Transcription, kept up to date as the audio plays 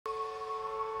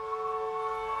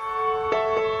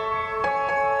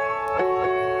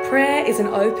Prayer is an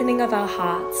opening of our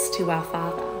hearts to our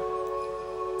Father.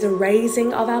 It's a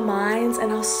raising of our minds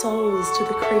and our souls to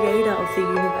the Creator of the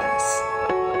universe.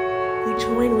 We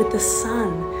join with the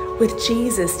Son, with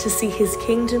Jesus, to see his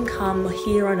kingdom come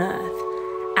here on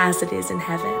earth as it is in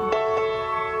heaven.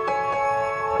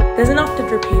 There's an often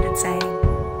repeated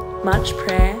saying, much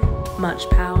prayer, much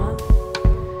power.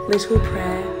 Little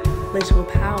prayer, little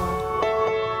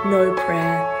power. No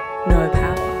prayer, no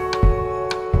power.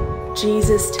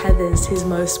 Jesus tethers his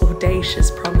most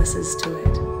audacious promises to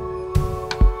it.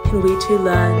 Can we too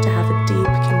learn to have a deep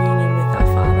communion with our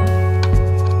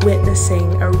Father,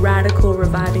 witnessing a radical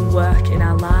reviving work in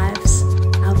our lives,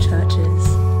 our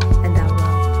churches, and our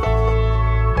world?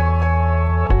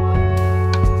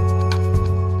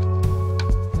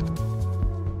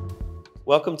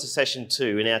 Welcome to session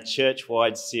 2 in our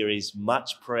church-wide series,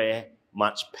 Much Prayer,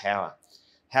 Much Power.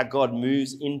 How God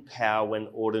moves in power when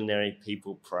ordinary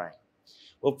people pray.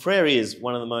 Well, prayer is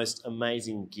one of the most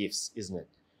amazing gifts, isn't it?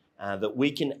 That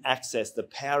we can access the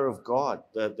power of God,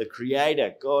 the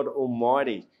Creator, God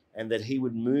Almighty, and that he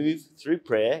would move through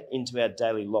prayer into our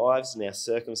daily lives and our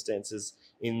circumstances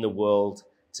in the world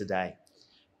today.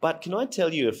 But can I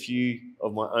tell you a few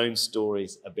of my own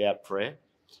stories about prayer?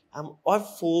 I've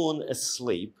fallen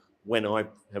asleep when I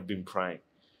have been praying.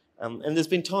 And there's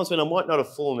been times when I might not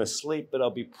have fallen asleep, but I'll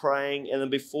be praying, and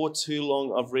then before too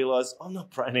long, I've realised I'm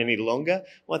not praying any longer.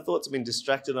 My thoughts have been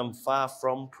distracted. I'm far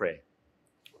from prayer.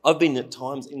 I've been at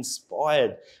times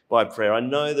inspired by prayer. I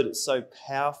know that it's so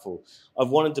powerful. I've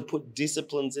wanted to put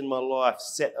disciplines in my life,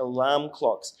 set alarm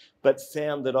clocks, but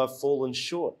found that I've fallen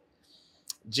short.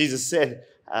 Jesus said,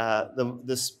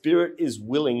 the spirit is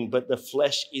willing, but the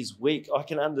flesh is weak. I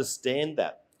can understand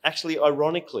that. Actually,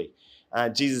 ironically,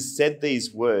 Jesus said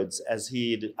these words as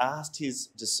he had asked his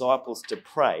disciples to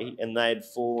pray and they had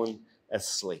fallen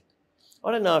asleep.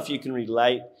 I don't know if you can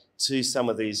relate to some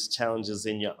of these challenges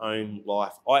in your own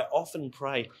life. I often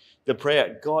pray the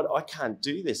prayer, God, I can't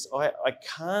do this. I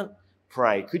can't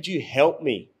pray. Could you help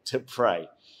me to pray?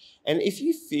 And if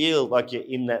you feel like you're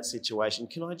in that situation,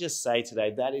 can I just say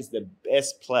today, that is the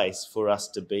best place for us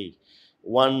to be.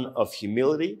 One of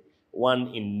humility, one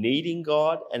in needing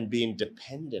God and being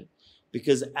dependent.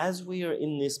 Because as we are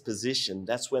in this position,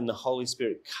 that's when the Holy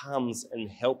Spirit comes and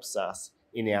helps us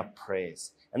in our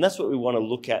prayers. And that's what we want to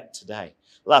look at today.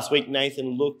 Last week,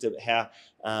 Nathan looked at how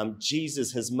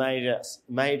Jesus has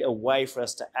made a way for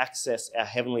us to access our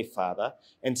Heavenly Father.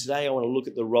 And today I want to look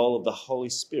at the role of the Holy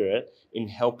Spirit in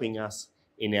helping us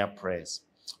in our prayers.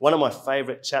 One of my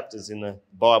favourite chapters in the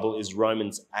Bible is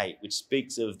Romans 8, which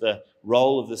speaks of the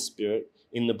role of the Spirit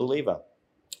in the believer.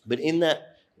 But in that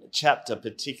chapter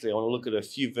particularly, I want to look at a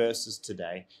few verses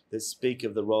today that speak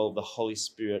of the role of the Holy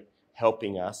Spirit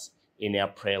helping us in our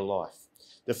prayer life.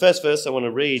 The first verse I want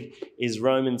to read is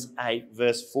Romans 8,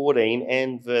 verse 14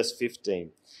 and verse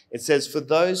 15. It says, "For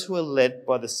those who are led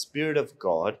by the Spirit of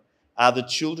God are the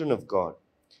children of God.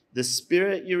 The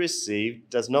Spirit you received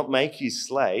does not make you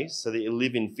slaves so that you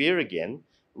live in fear again.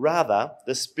 Rather,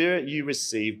 the Spirit you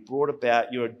received brought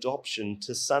about your adoption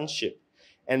to sonship.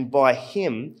 And by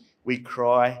him we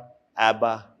cry,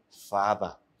 Abba,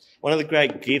 Father." One of the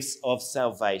great gifts of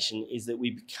salvation is that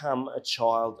we become a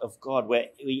child of God, where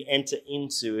we enter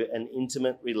into an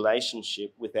intimate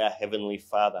relationship with our Heavenly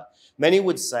Father. Many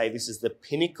would say this is the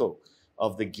pinnacle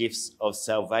of the gifts of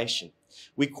salvation.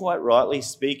 We quite rightly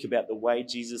speak about the way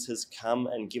Jesus has come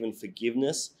and given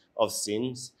forgiveness of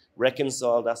sins,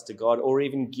 reconciled us to God, or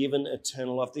even given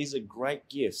eternal life. These are great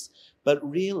gifts, but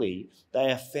really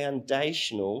they are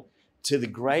foundational to the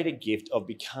greater gift of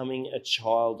becoming a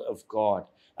child of God.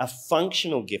 A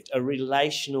functional gift, a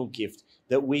relational gift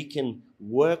that we can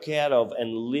work out of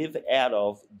and live out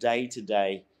of day to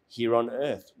day here on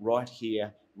earth, right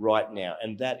here, right now.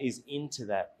 And that is into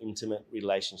that intimate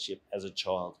relationship as a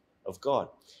child of God.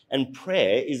 And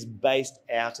prayer is based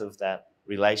out of that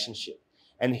relationship.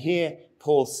 And here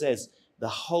Paul says, the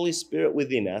Holy Spirit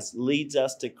within us leads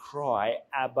us to cry,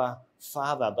 Abba,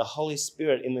 Father. The Holy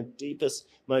Spirit in the deepest,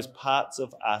 most parts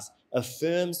of us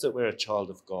affirms that we're a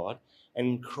child of God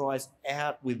and cries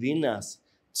out within us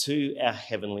to our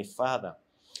Heavenly Father.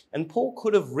 And Paul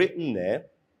could have written there,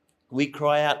 we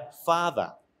cry out,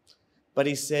 Father, but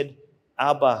he said,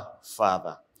 Abba,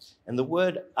 Father. And the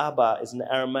word Abba is an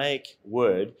Aramaic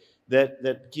word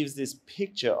that gives this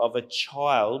picture of a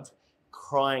child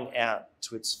crying out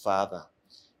to its father.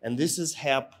 And this is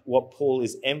what Paul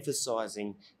is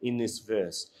emphasizing in this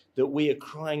verse, that we are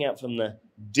crying out from the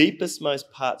deepest,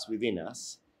 most parts within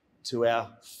us to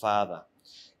our Father.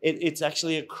 It's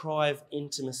actually a cry of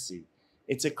intimacy.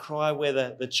 It's a cry where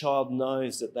the child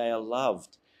knows that they are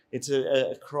loved, It's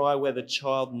a cry where the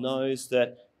child knows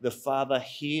that the Father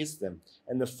hears them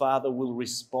and the Father will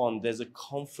respond. There's a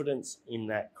confidence in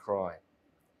that cry.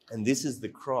 And this is the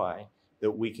cry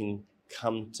that we can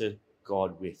come to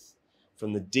God with.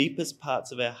 From the deepest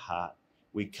parts of our heart,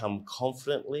 we come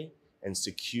confidently and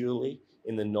securely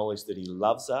in the knowledge that He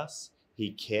loves us,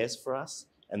 He cares for us,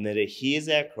 and that He hears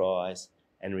our cries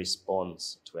and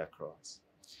responds to our cries.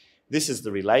 This is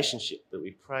the relationship that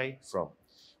we pray from.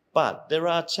 But there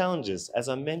are challenges, as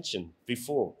I mentioned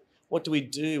before. What do we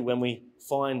do when we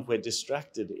find we're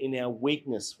distracted in our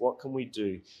weakness? What can we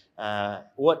do?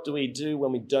 What do we do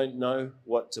when we don't know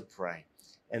what to pray?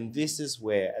 And this is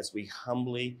where, as we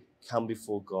humbly come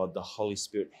before God, the Holy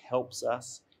Spirit helps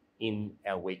us in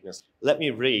our weakness. Let me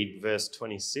read verse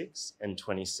 26 and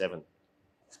 27.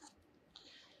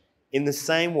 In the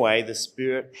same way, the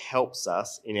Spirit helps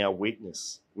us in our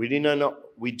weakness. We do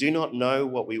not know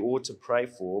what we ought to pray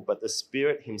for, but the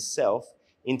Spirit Himself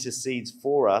intercedes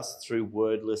for us through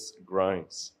wordless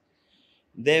groans.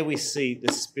 There we see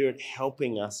the Spirit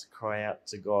helping us cry out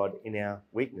to God in our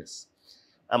weakness.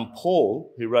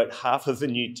 Paul, who wrote half of the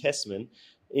New Testament,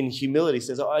 in humility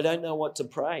says, I don't know what to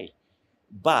pray,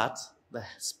 but the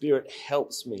Spirit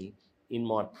helps me in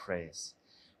my prayers.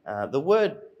 The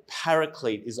word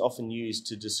paraclete is often used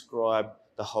to describe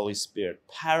the Holy Spirit.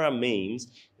 Para means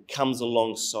it comes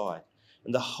alongside.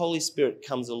 And the Holy Spirit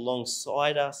comes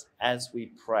alongside us as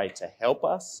we pray to help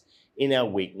us in our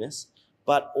weakness,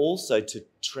 but also to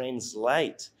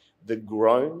translate the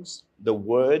groans, the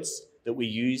words that we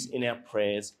use in our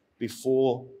prayers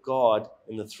before God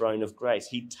in the throne of grace.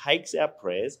 He takes our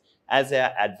prayers as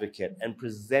our advocate and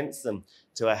presents them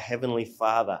to our Heavenly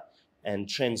Father and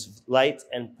translates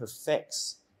and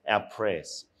perfects our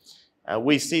prayers.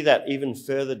 We see that even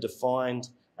further defined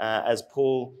as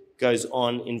Paul goes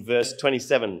on in verse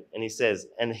 27, and he says,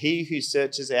 and He who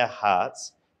searches our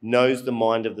hearts knows the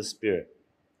mind of the Spirit,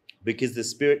 because the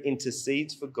Spirit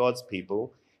intercedes for God's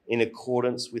people in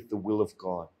accordance with the will of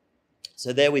God.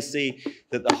 So there we see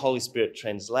that the Holy Spirit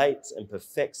translates and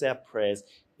perfects our prayers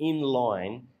in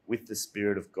line with the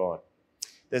Spirit of God.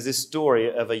 There's this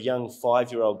story of a young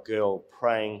 5-year-old girl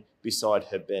praying beside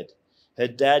her bed. Her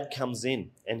dad comes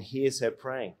in and hears her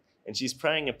praying, and she's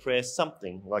praying a prayer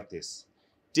something like this.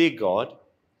 Dear God,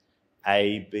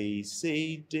 A, B,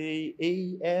 C, D,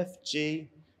 E, F, G,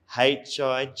 H,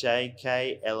 I, J,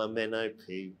 K, L, M, N, O,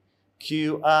 P,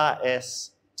 Q, R,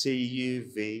 S, T, U,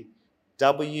 V,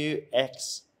 W,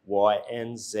 X, Y,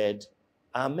 and Z.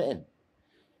 Amen.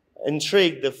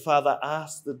 Intrigued, the father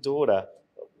asked the daughter,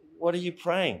 what are you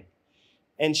praying?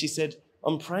 And she said,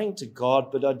 I'm praying to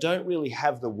God, but I don't really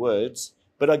have the words,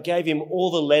 but I gave Him all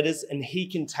the letters and He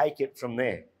can take it from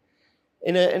there.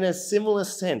 In a similar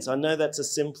sense, I know that's a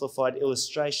simplified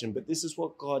illustration, but this is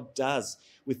what God does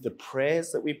with the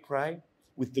prayers that we pray,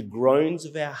 with the groans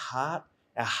of our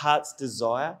heart's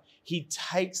desire. He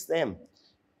takes them,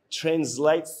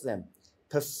 translates them,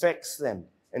 perfects them,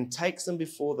 and takes them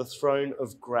before the throne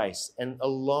of grace and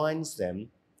aligns them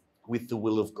with the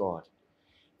will of God.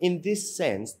 In this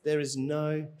sense, there is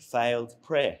no failed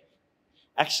prayer.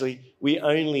 Actually, we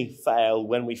only fail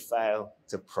when we fail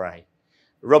to pray.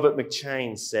 Robert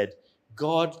McChain said,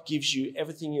 God gives you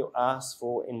everything you ask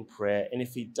for in prayer, and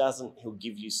if He doesn't, He'll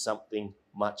give you something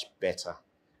much better.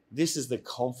 This is the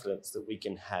confidence that we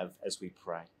can have as we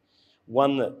pray.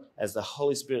 One that, as the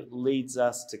Holy Spirit leads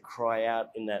us to cry out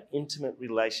in that intimate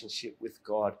relationship with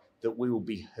God, that we will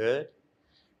be heard,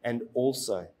 and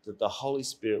also that the Holy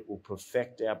Spirit will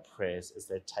perfect our prayers as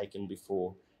they're taken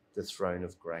before the throne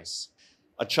of grace.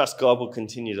 I trust God will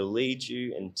continue to lead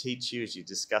you and teach you as you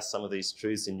discuss some of these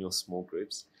truths in your small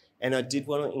groups. And I did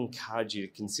want to encourage you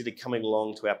to consider coming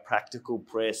along to our practical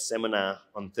prayer seminar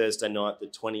on Thursday night, the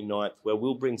 29th, where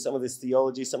we'll bring some of this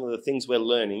theology, some of the things we're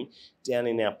learning down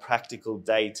in our practical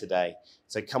day today.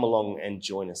 So come along and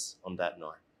join us on that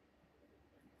night.